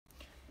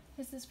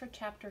This is for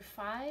Chapter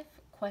 5,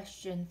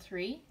 Question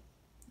 3.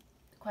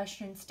 The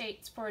question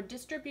states, for a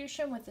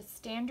distribution with a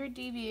standard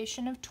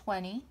deviation of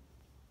 20,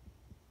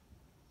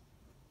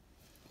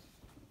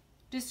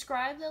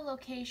 describe the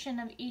location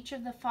of each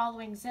of the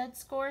following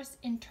z-scores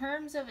in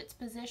terms of its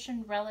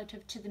position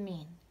relative to the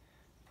mean.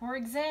 For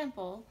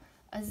example,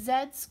 a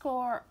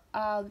z-score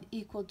of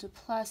equal to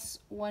plus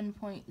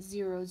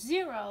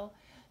 1.00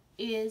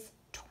 is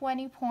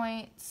 20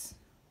 points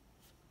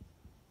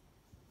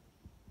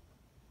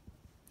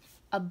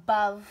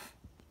above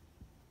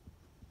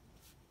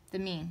the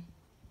mean.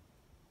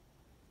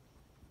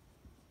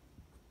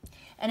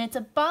 And it's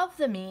above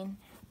the mean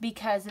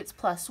because it's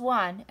plus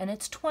 1, and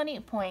it's 20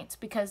 points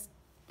because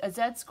a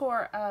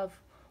z-score of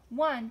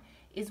 1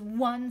 is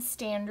one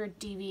standard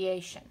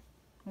deviation.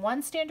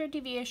 One standard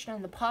deviation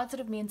in the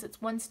positive means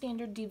it's one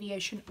standard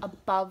deviation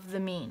above the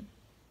mean.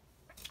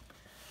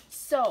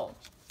 So,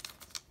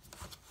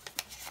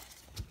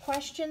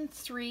 question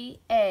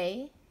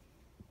 3A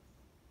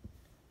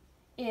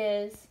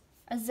is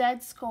a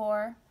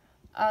z-score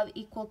of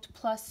equal to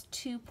plus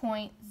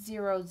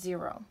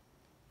 2.00.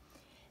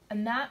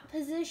 And that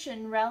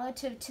position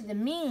relative to the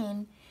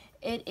mean,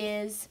 it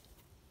is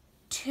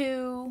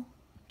 2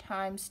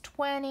 times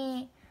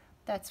 20,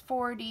 that's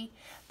 40.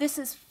 This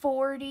is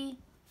 40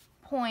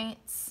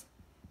 points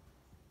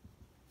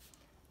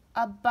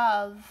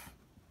above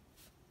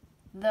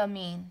the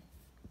mean.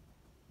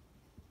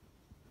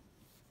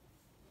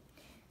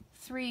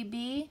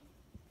 3B,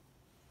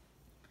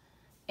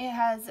 it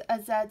has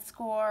a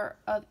z-score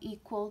of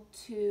equal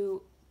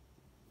to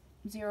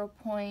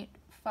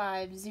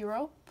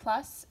 0.50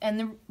 plus,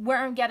 and where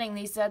I'm getting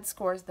these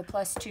z-scores, the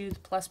plus 2, the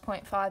plus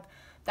 0.5,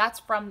 that's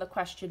from the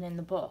question in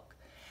the book.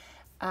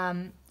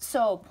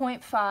 So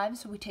 0.5,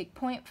 so we take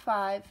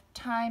 0.5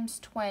 times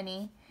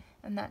 20,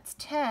 and that's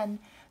 10.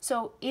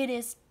 So it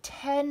is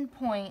 10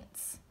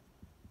 points.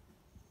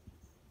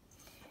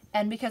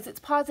 And because it's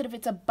positive,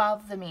 it's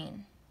above the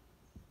mean.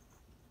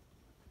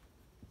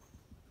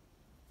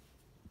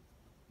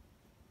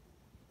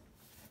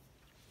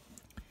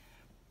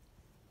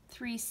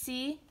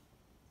 C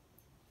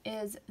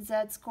is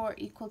z-score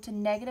equal to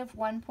negative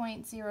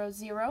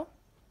 1.00.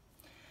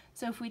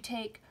 So if we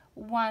take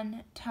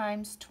 1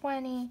 times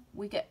 20,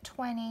 we get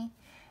 20.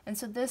 And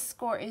so this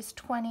score is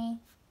 20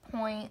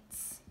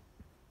 points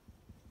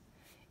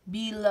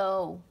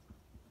below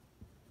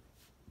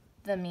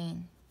the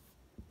mean.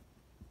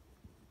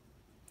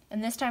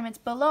 And this time it's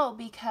below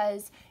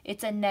because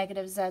it's a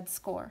negative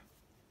z-score.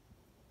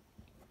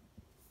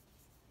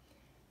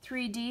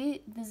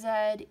 3D, the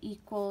z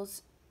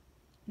equals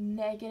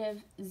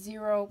negative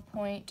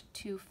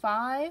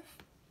 0.25.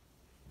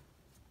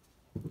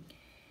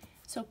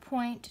 So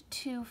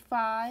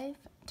 0.25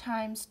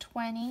 times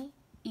 20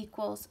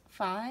 equals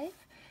 5.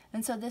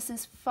 And so this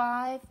is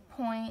 5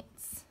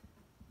 points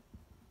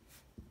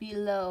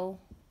below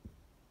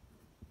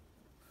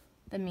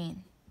the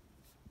mean.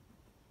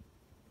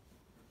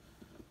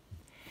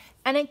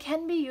 And it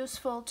can be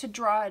useful to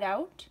draw it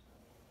out.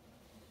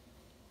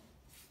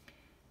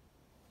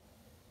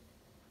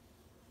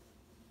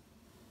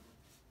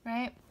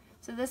 Right?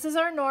 So this is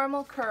our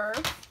normal curve.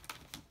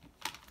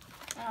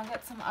 And I'll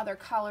get some other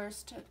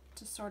colors to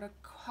sort of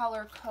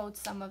color code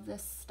some of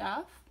this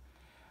stuff.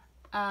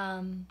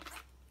 Let's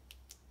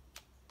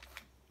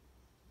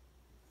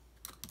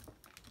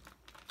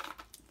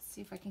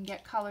see if I can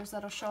get colors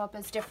that'll show up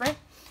as different.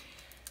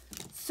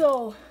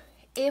 So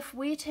if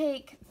we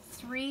take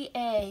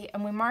 3A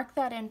and we mark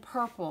that in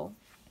purple,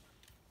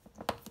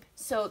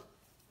 so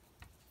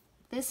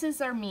this is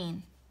our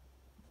mean.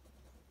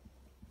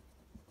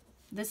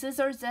 This is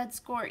our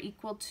z-score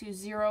equal to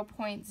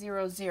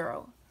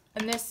 0.00.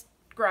 And this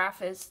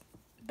graph is,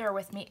 bear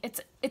with me,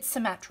 it's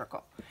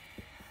symmetrical.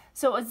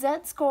 So a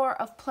z-score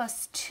of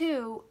plus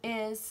 2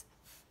 is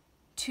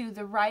to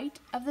the right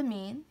of the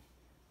mean,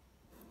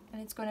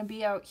 and it's going to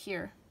be out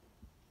here.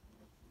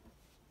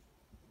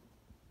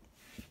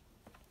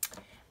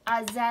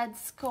 A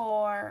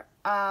z-score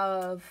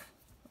of,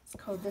 let's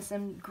code this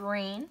in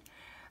green,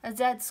 a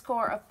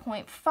z-score of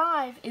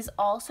 0.5 is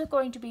also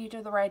going to be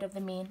to the right of the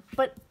mean,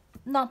 but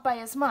not by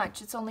as much.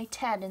 It's only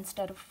 10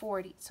 instead of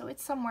 40, so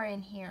it's somewhere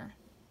in here.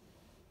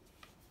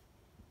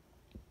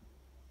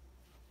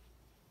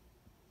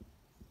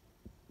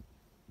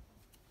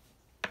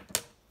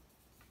 Put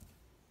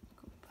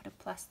a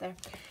plus there.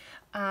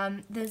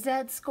 The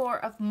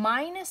z-score of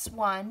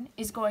 -1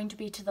 is going to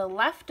be to the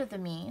left of the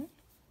mean.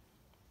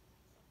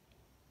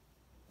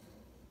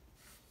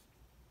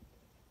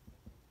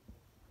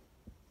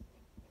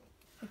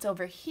 It's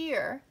over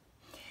here.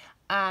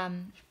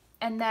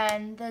 And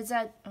then the z,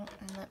 and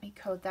let me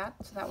code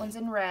that, so that one's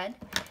in red.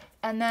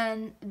 And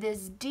then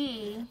this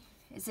D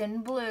is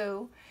in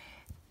blue,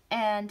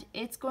 and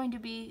it's going to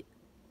be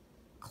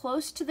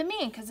close to the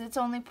mean because it's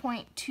only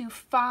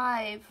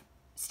 0.25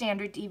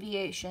 standard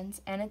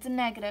deviations, and it's a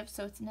negative,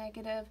 so it's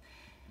negative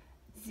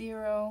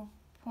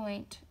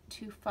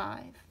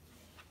 0.25.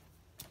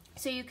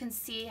 So you can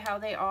see how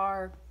they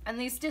are, and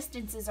these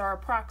distances are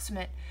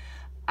approximate.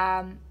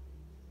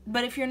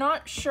 But if you're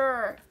not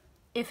sure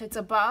if it's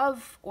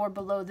above or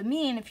below the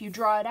mean, if you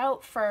draw it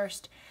out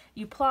first,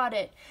 you plot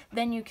it,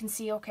 then you can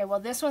see, okay, well,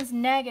 this one's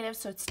negative,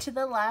 so it's to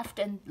the left,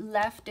 and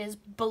left is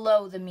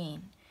below the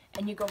mean,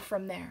 and you go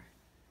from there.